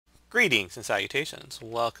Greetings and salutations.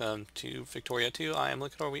 Welcome to Victoria 2. I am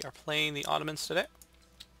Liquidor. We are playing the Ottomans today.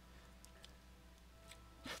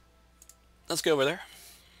 Let's go over there.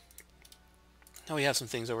 Now we have some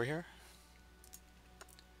things over here.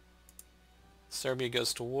 Serbia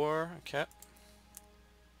goes to war. Okay.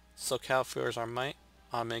 SoCal fears our might.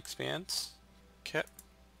 Ottoman expands. Okay.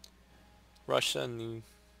 Russia and the...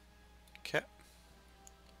 Okay.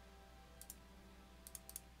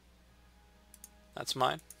 That's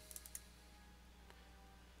mine.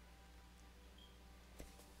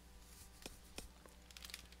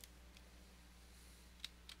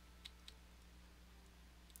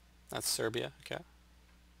 That's Serbia. Okay.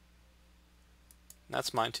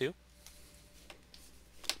 That's mine too.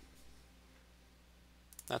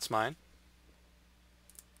 That's mine.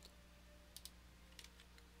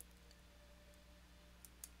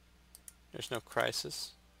 There's no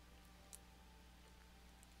crisis.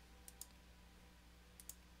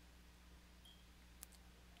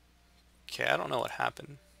 Okay, I don't know what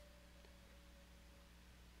happened.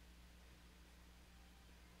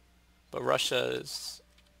 But Russia has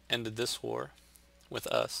ended this war with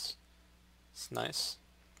us. It's nice.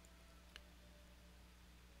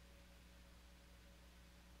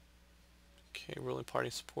 Okay, ruling party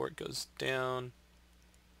support goes down.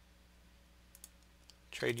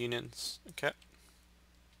 Trade unions. Okay.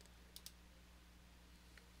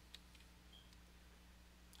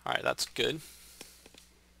 Alright, that's good.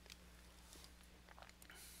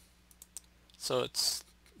 So it's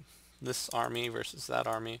this army versus that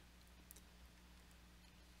army.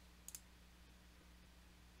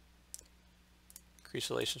 Increase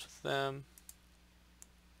relations with them.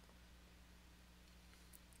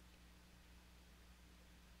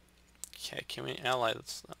 Okay, can we ally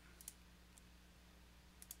this?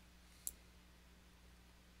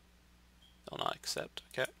 Will not accept.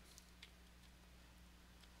 Okay.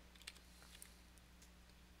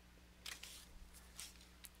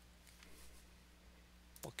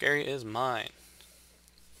 Bulgaria is mine.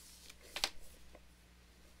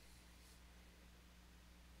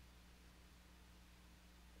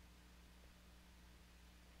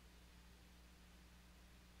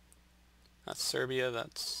 That's Serbia.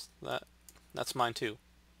 That's mine too.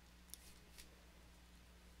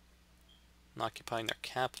 And occupying their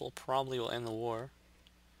capital probably will end the war.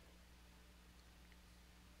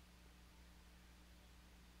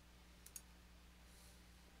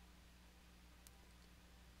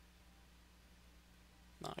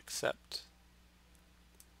 Not accept.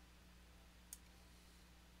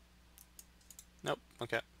 Nope.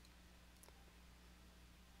 Okay.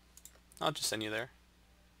 I'll just send you there.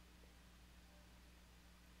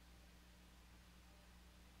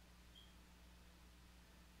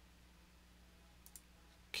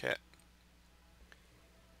 Okay.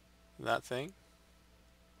 That thing.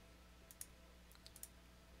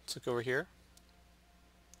 Let's look over here.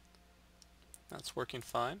 That's working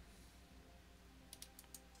fine.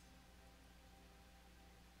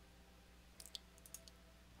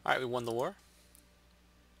 Alright, we won the war.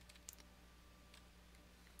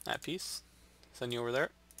 At peace. Send you over there.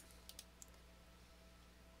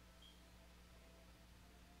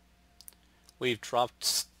 We've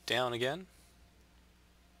dropped down again.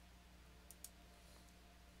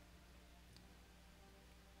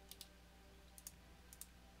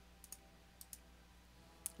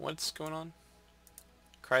 What's going on?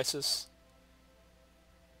 Crisis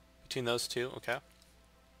between those two. Okay.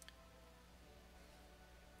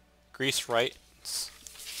 Greece rights.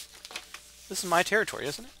 This is my territory,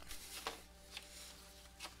 isn't it?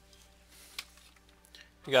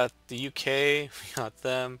 We got the UK. We got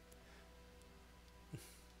them.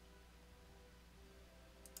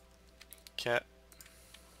 Okay.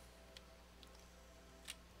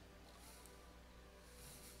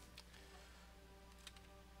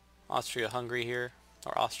 Austria-Hungary here,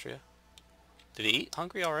 or Austria. Did he eat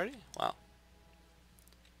Hungary already? Wow.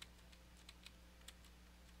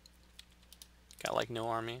 Got like no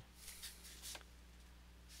army.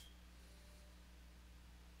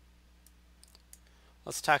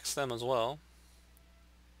 Let's tax them as well.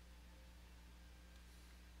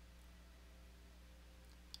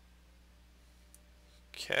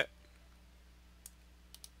 Okay.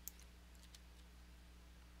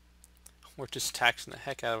 We're just taxing the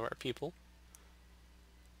heck out of our people.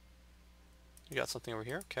 You got something over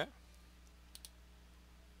here? Okay.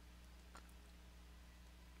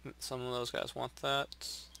 Some of those guys want that.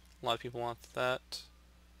 A lot of people want that.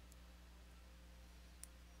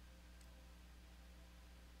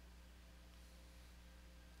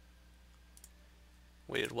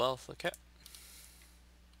 Weighted wealth, okay.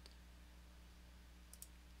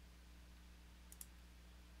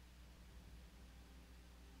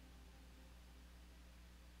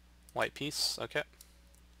 White piece, okay.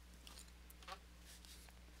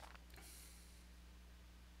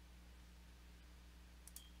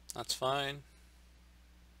 That's fine.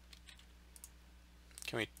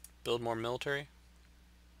 Can we build more military?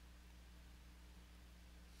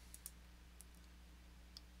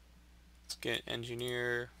 Let's get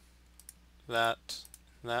engineer, that.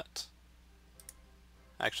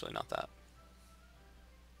 Actually, not that.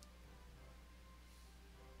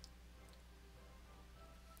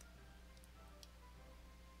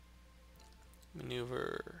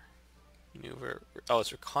 Maneuver. Oh,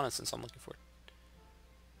 it's reconnaissance I'm looking for.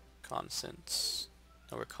 Reconnaissance.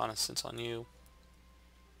 No reconnaissance on you.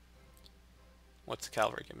 What's the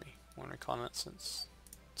cavalry give me? One reconnaissance.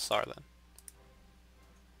 SAR then.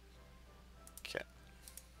 Okay.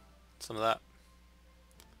 Some of that.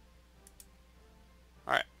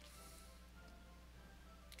 Alright.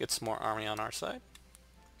 Get some more army on our side.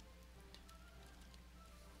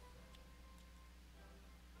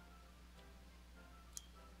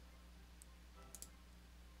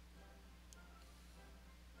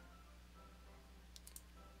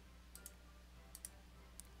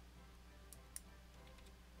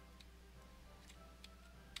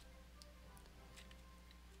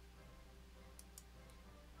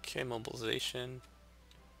 Okay, mobilization.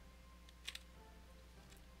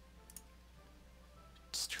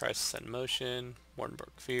 Let's try to set in motion. Wardenburg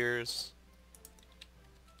fears.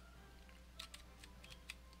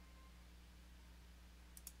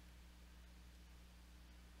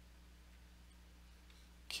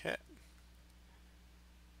 Okay.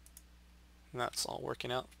 And that's all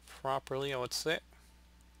working out properly, I would say.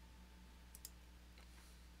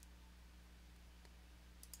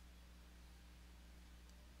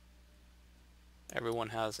 Everyone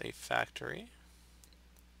has a factory.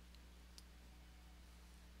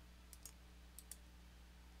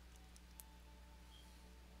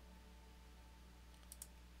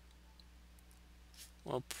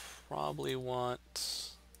 We'll probably want...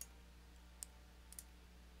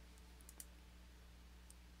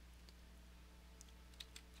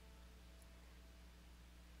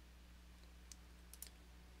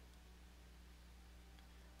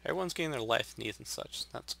 Everyone's getting their life needs and such.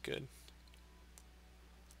 That's good.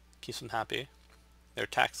 Keeps them happy. They're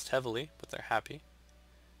taxed heavily, but they're happy.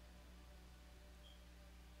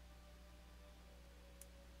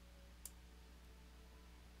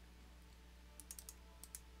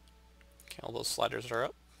 Okay, all those sliders are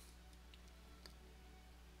up.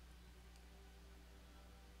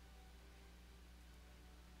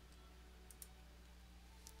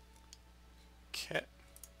 Okay.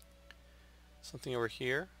 Something over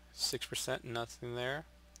here. 6%, nothing there.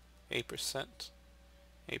 8%.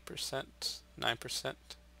 8%. 9%.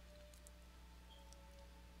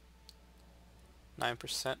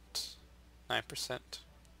 9%. 9%.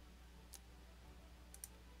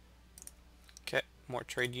 Okay, more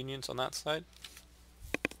trade unions on that side.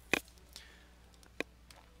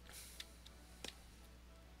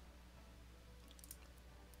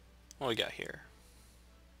 What we got here?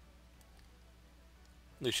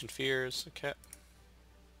 Lucian fears, okay.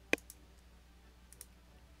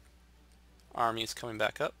 Army's coming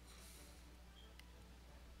back up.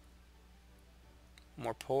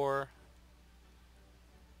 More poor.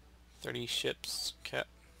 30 ships, okay.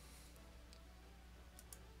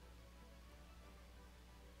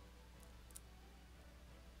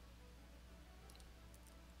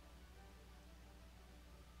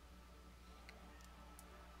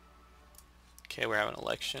 Okay, we're having an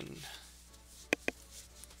election.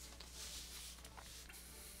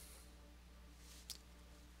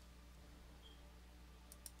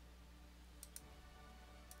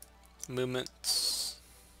 Movements.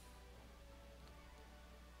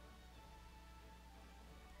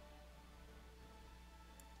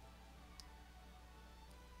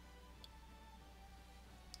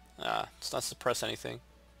 It's not suppress anything.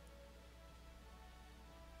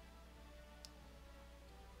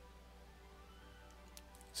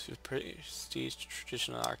 So prestige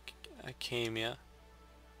traditional academia.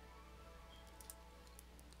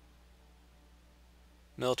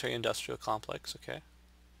 Military industrial complex, okay.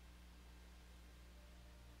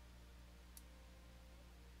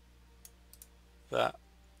 That.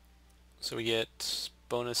 So we get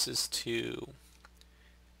bonuses to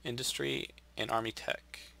industry and army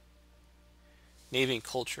tech. Navy and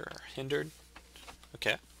culture are hindered.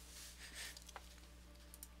 Okay.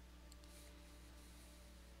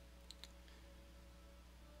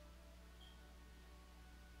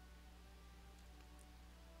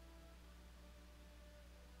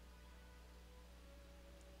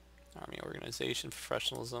 Army organization,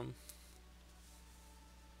 professionalism.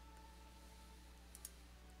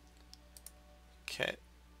 Okay.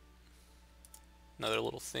 Another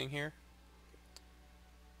little thing here.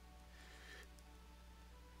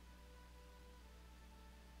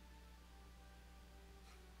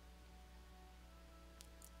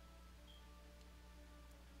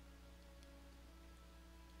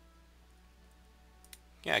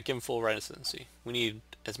 Yeah, give them full residency. We need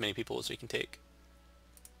as many people as we can take.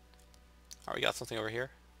 Alright, we got something over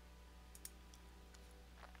here.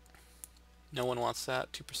 No one wants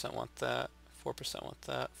that. 2% want that. 4% want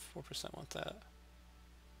that. 4% want that.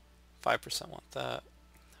 5% want that.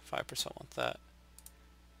 5% want that.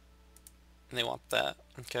 And they want that.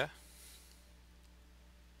 Okay.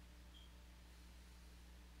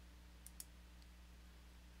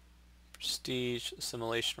 Prestige,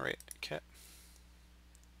 assimilation rate. Okay.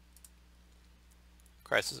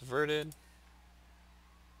 Crisis averted.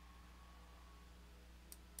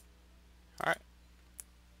 Alright.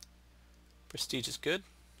 Prestige is good.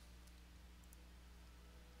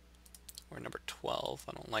 We're number 12.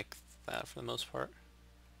 I don't like that for the most part.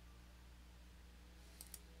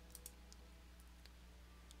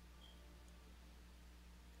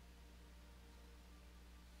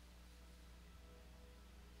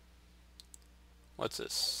 What's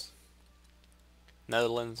this?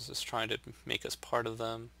 Netherlands is trying to make us part of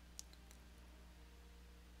them.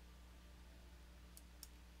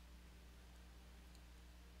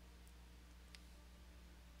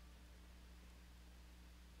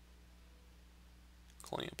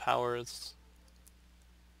 Colonial powers.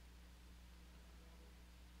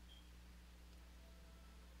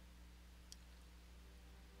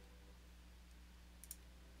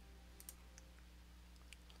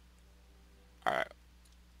 Alright.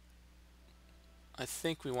 I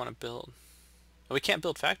think we want to build... Oh, we can't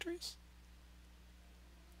build factories?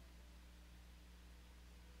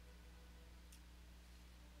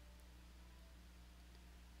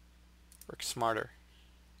 Work smarter.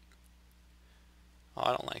 Oh, I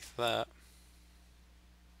don't like that.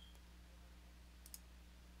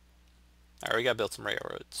 Alright, we gotta build some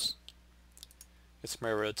railroads. Get some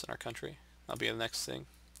railroads in our country. That'll be the next thing.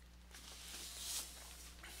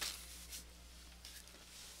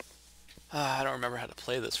 I don't remember how to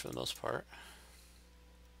play this for the most part.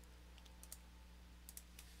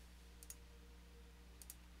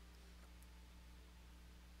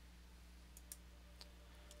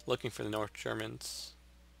 Looking for the North Germans.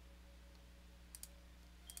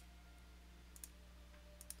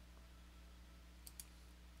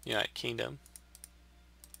 United Kingdom.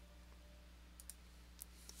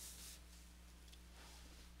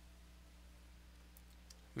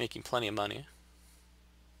 Making plenty of money.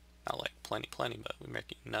 Not like plenty, but we're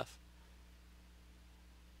making enough.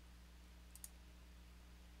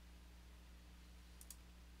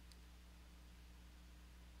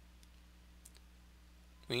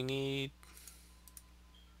 We need...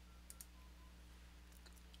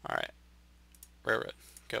 Alright. Railroad.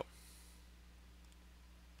 Go.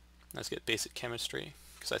 Let's get basic chemistry,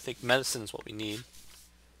 because I think medicine is what we need.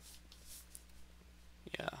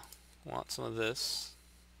 Yeah. Want some of this.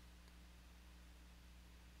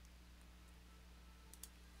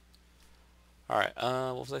 Alright,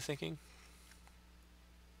 what was I thinking?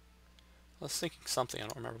 I was thinking something, I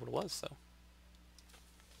don't remember what it was though.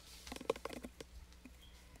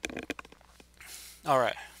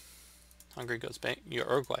 Alright. Hungary goes bank.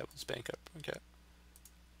 Uruguay was bankrupt. Okay.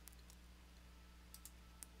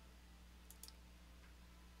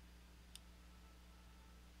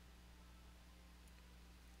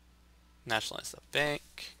 Nationalize the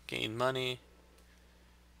bank. Gain money.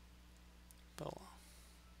 But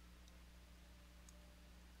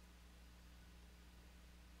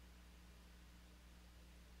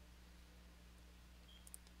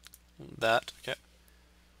that. Okay.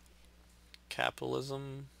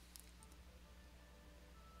 Capitalism.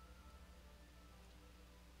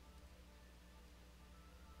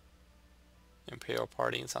 Imperial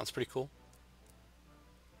Party. It sounds pretty cool.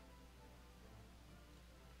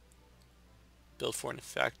 Build foreign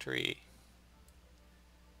factory.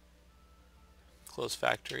 Close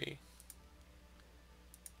factory.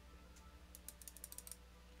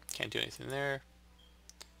 Can't do anything there.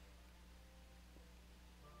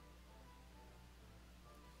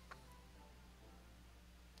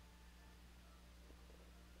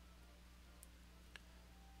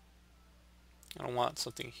 I don't want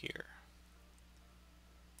something here.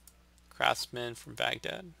 Craftsman from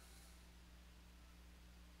Baghdad.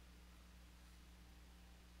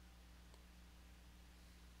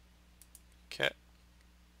 Okay.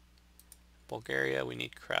 Bulgaria, we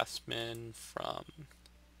need craftsmen from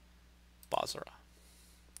Basra.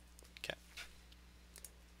 Okay.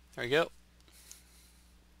 There we go.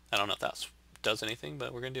 I don't know if that's does anything,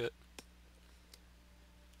 but we're gonna do it.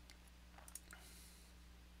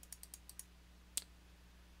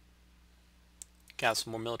 Can have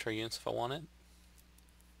some more military units if I wanted.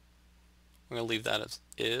 I'm gonna leave that as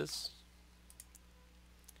is.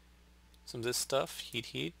 Some of this stuff,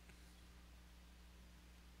 heat.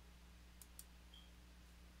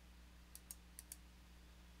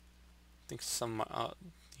 I think some the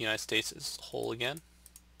United States is whole again.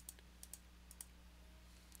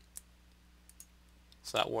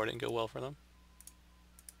 So that war didn't go well for them.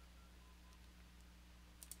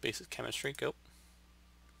 Basic chemistry, go.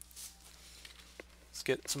 Let's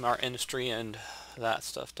get some of our industry and that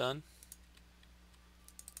stuff done.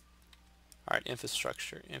 Alright,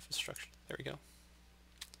 infrastructure. There we go.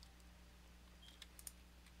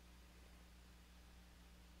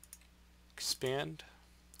 Expand.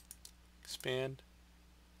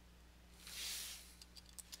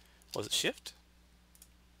 Was it shift?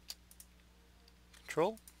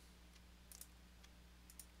 Control?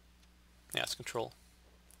 Yeah, it's control.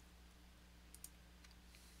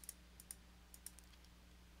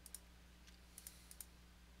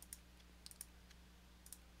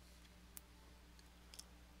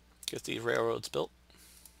 Get these railroads built.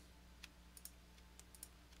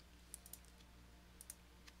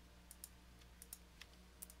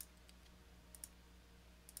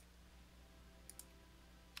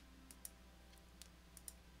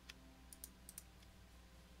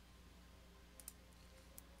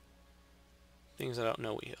 Things I don't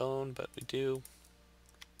know we own, but we do.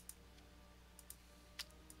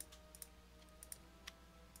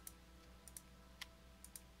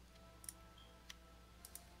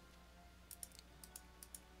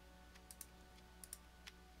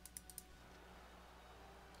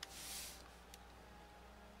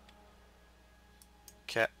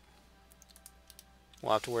 Okay.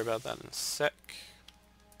 We'll have to worry about that in a sec.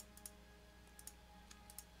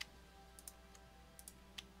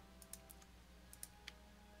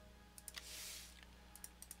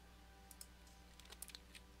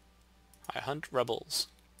 I hunt rebels.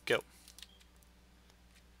 Go.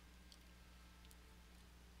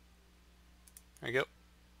 There we go.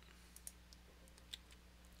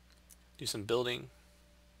 Do some building.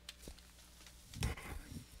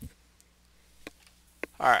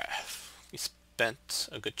 Alright. We spent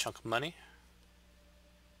a good chunk of money.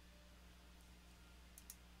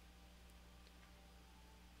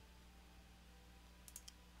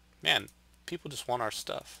 Man, people just want our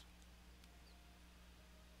stuff.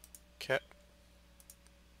 Okay.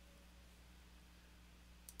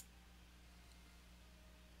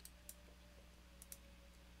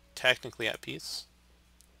 Technically at peace.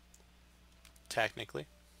 Technically.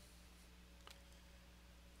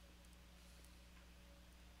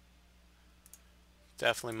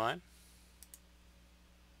 Definitely mine.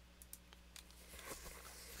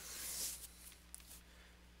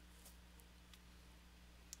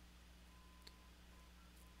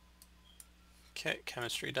 Okay,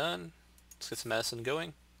 chemistry done. Let's get some medicine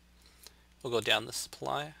going. We'll go down the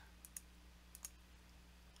supply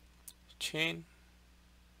chain.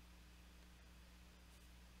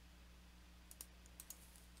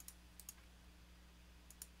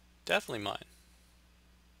 Definitely mine.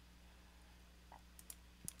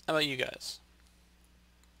 How about you guys?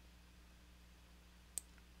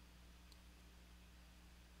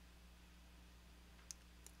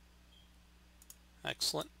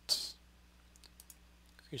 Excellent.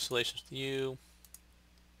 Congratulations to you.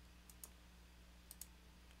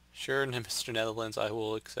 Sure, Mr. Netherlands, I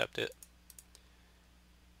will accept it.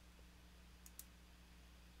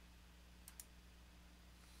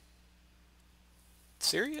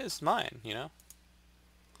 Syria is mine, you know.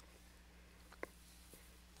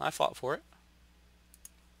 I fought for it.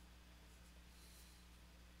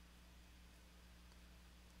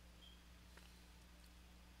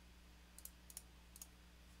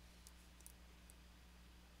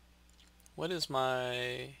 What is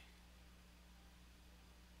my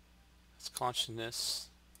consciousness?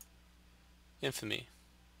 Infamy.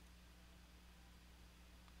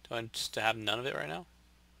 Do I just have none of it right now?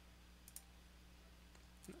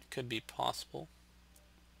 It could be possible.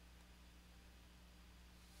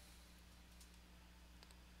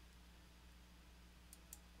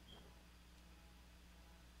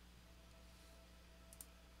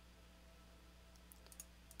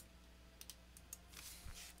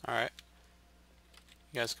 Alright.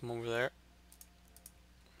 You guys come over there.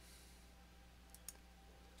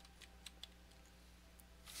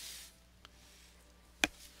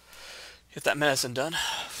 Get that medicine done.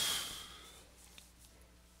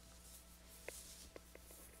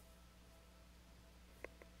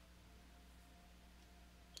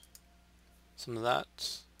 some of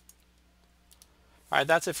that. All right,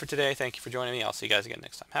 that's it for today. Thank you for joining me. I'll see you guys again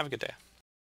next time. Have a good day.